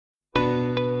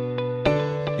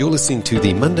You're listening to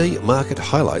the Monday Market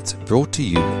Highlights brought to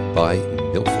you by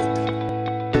Milford.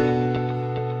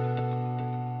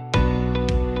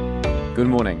 Good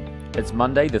morning. It's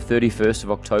Monday the 31st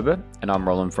of October and I'm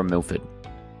Roland from Milford.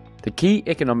 The key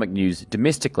economic news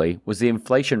domestically was the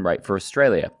inflation rate for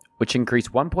Australia, which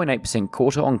increased 1.8%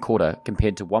 quarter on quarter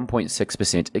compared to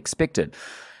 1.6% expected.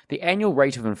 The annual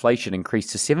rate of inflation increased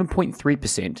to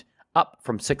 7.3%, up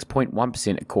from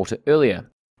 6.1% a quarter earlier.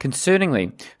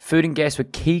 Concerningly, food and gas were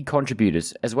key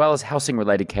contributors, as well as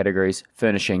housing-related categories,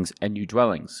 furnishings, and new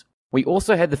dwellings. We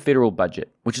also had the federal budget,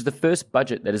 which is the first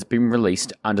budget that has been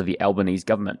released under the Albanese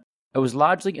government. It was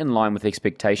largely in line with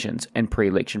expectations and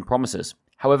pre-election promises.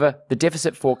 However, the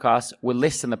deficit forecasts were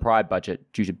less than the prior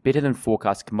budget due to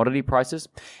better-than-forecast commodity prices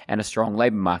and a strong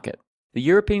labour market. The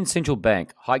European Central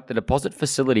Bank hiked the deposit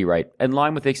facility rate in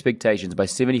line with expectations by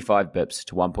 75 bips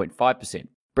to 1.5%.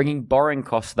 Bringing borrowing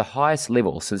costs to the highest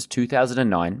level since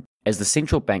 2009 as the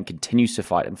central bank continues to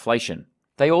fight inflation.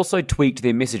 They also tweaked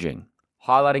their messaging,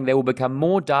 highlighting they will become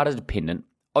more data dependent,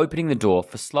 opening the door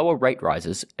for slower rate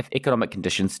rises if economic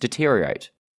conditions deteriorate.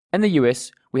 In the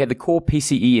US, we had the core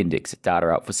PCE index data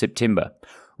out for September.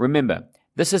 Remember,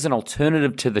 this is an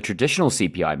alternative to the traditional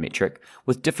CPI metric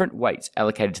with different weights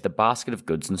allocated to the basket of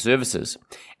goods and services.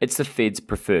 It's the Fed's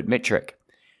preferred metric.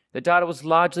 The data was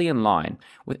largely in line,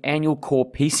 with annual core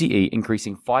PCE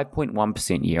increasing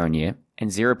 5.1% year on year and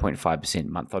 0.5%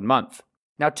 month on month.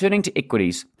 Now turning to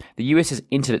equities, the US has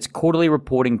entered its quarterly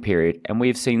reporting period and we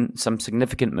have seen some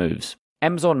significant moves.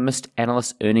 Amazon missed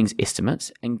analyst earnings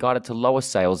estimates and guided to lower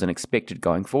sales than expected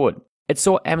going forward. It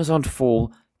saw Amazon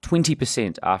fall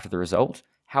 20% after the result,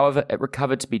 however it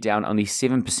recovered to be down only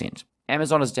 7%.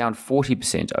 Amazon is down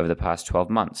 40% over the past 12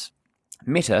 months.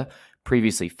 Meta,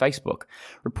 previously Facebook,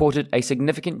 reported a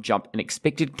significant jump in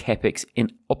expected capex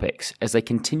and OPEX as they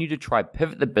continue to try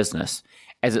pivot the business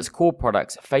as its core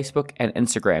products, Facebook and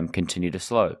Instagram, continue to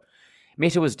slow.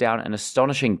 Meta was down an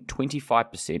astonishing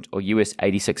 25% or US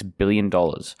 $86 billion.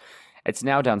 It's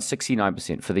now down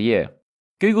 69% for the year.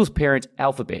 Google's parent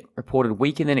Alphabet reported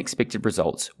weaker than expected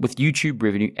results, with YouTube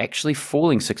revenue actually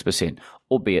falling 6%,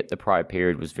 albeit the prior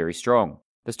period was very strong.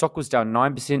 The stock was down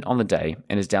 9% on the day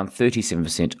and is down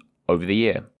 37% over the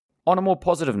year. On a more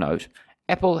positive note,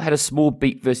 Apple had a small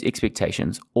beat versus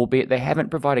expectations, albeit they haven't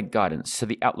provided guidance, so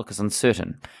the outlook is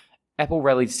uncertain. Apple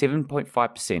rallied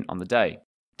 7.5% on the day.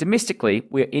 Domestically,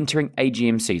 we are entering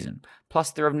AGM season,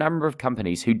 plus there are a number of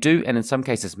companies who do and in some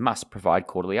cases must provide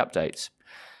quarterly updates.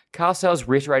 Car sales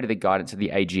reiterated their guidance at the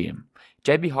AGM.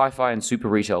 JB Hi-Fi and Super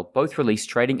Retail both released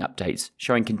trading updates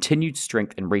showing continued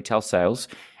strength in retail sales,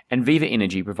 and Viva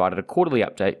Energy provided a quarterly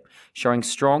update showing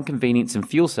strong convenience and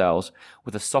fuel sales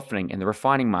with a softening in the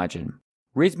refining margin.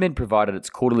 ResMed provided its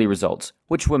quarterly results,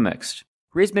 which were mixed.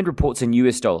 ResMed reports in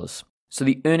US dollars, so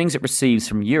the earnings it receives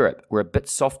from Europe were a bit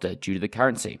softer due to the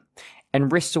currency,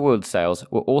 and rest of world sales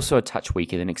were also a touch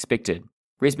weaker than expected.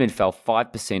 ResMed fell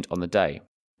 5% on the day.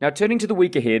 Now turning to the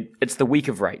week ahead, it's the week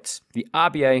of rates. The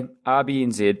RBA,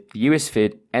 RBNZ, the US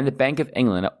Fed and the Bank of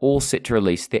England are all set to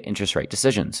release their interest rate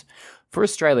decisions. For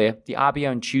Australia, the RBA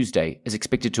on Tuesday is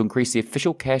expected to increase the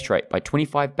official cash rate by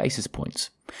 25 basis points.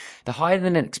 The higher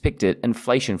than expected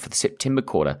inflation for the September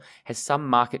quarter has some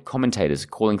market commentators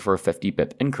calling for a 50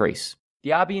 bip increase.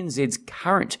 The RBNZ's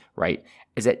current rate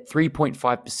is at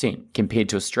 3.5% compared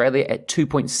to Australia at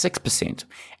 2.6%,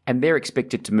 and they're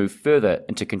expected to move further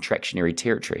into contractionary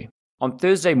territory. On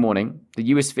Thursday morning, the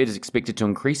US Fed is expected to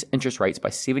increase interest rates by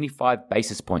 75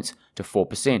 basis points to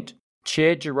 4%.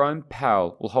 Chair Jerome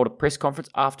Powell will hold a press conference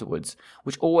afterwards,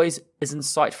 which always is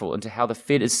insightful into how the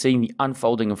Fed is seeing the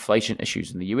unfolding inflation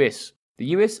issues in the US. The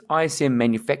US ISM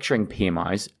manufacturing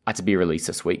PMIs are to be released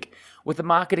this week, with the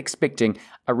market expecting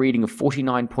a reading of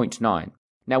 49.9.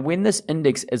 Now, when this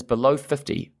index is below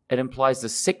 50, it implies the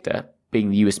sector, being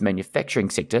the US manufacturing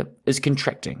sector, is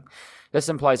contracting. This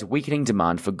implies weakening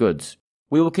demand for goods.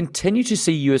 We will continue to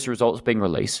see US results being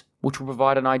released, which will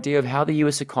provide an idea of how the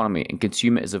US economy and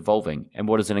consumer is evolving in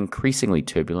what is an increasingly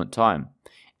turbulent time.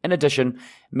 In addition,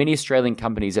 many Australian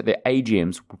companies at their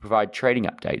AGMs will provide trading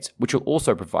updates, which will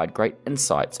also provide great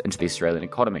insights into the Australian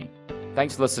economy.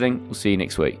 Thanks for listening. We'll see you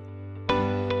next week.